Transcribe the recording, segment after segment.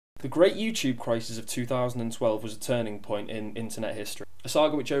The great YouTube crisis of 2012 was a turning point in internet history. A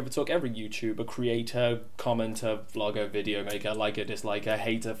saga which overtook every YouTuber, creator, commenter, vlogger, video maker, liker, disliker,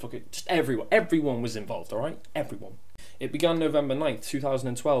 hater, fucker, just everyone. Everyone was involved, alright? Everyone. It began November 9th,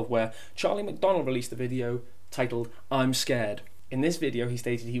 2012, where Charlie McDonald released a video titled, "I'm Scared." In this video, he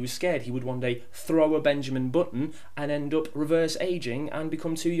stated he was scared he would one day throw a Benjamin Button and end up reverse aging and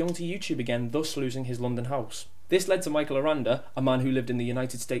become too young to YouTube again, thus losing his London house. This led to Michael Aranda, a man who lived in the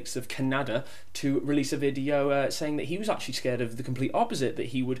United States of Canada, to release a video saying that he was actually scared of the complete opposite, that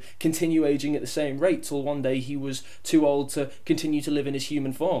he would continue aging at the same rate till one day he was too old to continue to live in his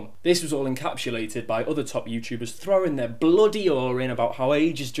human form. This was all encapsulated by other top YouTubers throwing their bloody oar in about how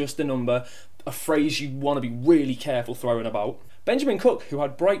age is just a number, a phrase you want to be really careful throwing about. Benjamin Cook, who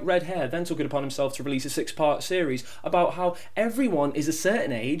had bright red hair, then took it upon himself to release a 6-part series about how everyone is a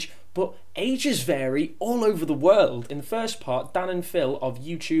certain age, but ages vary all over the world. In the first part, Dan and Phil of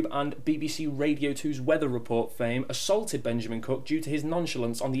YouTube and BBC Radio 2's Weather Report fame assaulted Benjamin Cook due to his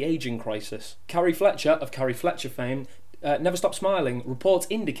nonchalance on the ageing crisis. Carrie Fletcher of Carrie Fletcher fame never stopped smiling. Reports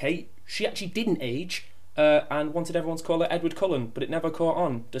indicate she actually didn't age and wanted everyone to call her Edward Cullen, but it never caught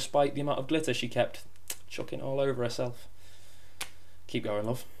on, despite the amount of glitter she kept chucking all over herself. Keep going,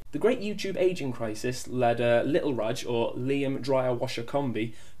 love. The great YouTube aging crisis led Little Raj, or Liam Dryer Washer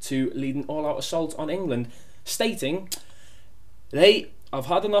Combi, to lead an all-out assault on England, stating, "I've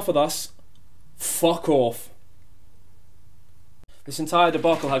had enough of this. Fuck off." This entire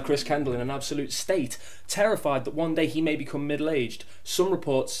debacle had Chris Kendall in an absolute state, terrified that one day he may become middle-aged. Some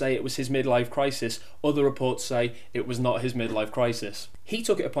reports say it was his midlife crisis, other reports say it was not his midlife crisis. He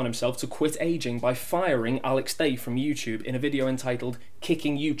took it upon himself to quit aging by firing Alex Day from YouTube in a video entitled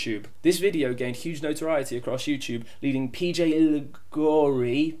 "Kicking YouTube." This video gained huge notoriety across YouTube, leading PJ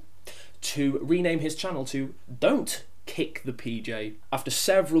Ilgori to rename his channel to "Don't Kick the PJ." After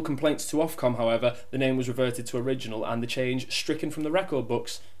several complaints to Ofcom, however, the name was reverted to original and the change stricken from the record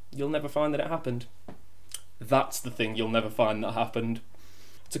books. You'll never find that it happened. That's the thing you'll never find that happened.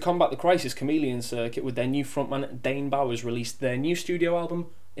 To combat the crisis, Chameleon Circuit, with their new frontman Dane Bowers, released their new studio album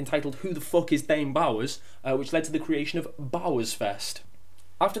entitled "Who the Fuck is Dane Bowers?", which led to the creation of Bowers Fest.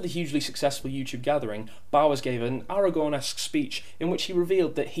 After the hugely successful YouTube gathering, Bowers gave an Aragorn-esque speech in which he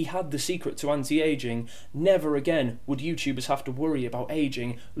revealed that he had the secret to anti-aging. Never again would YouTubers have to worry about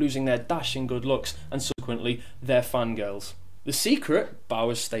aging, losing their dashing good looks, and subsequently their fangirls. The secret,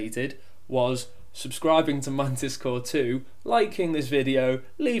 Bowers stated, was subscribing to Mantis Core 2, liking this video,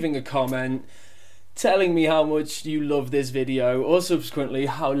 leaving a comment, telling me how much you love this video, or subsequently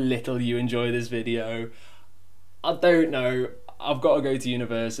how little you enjoy this video. I don't know. I've got to go to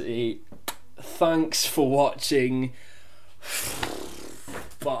university. Thanks for watching.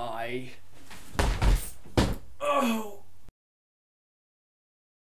 Bye.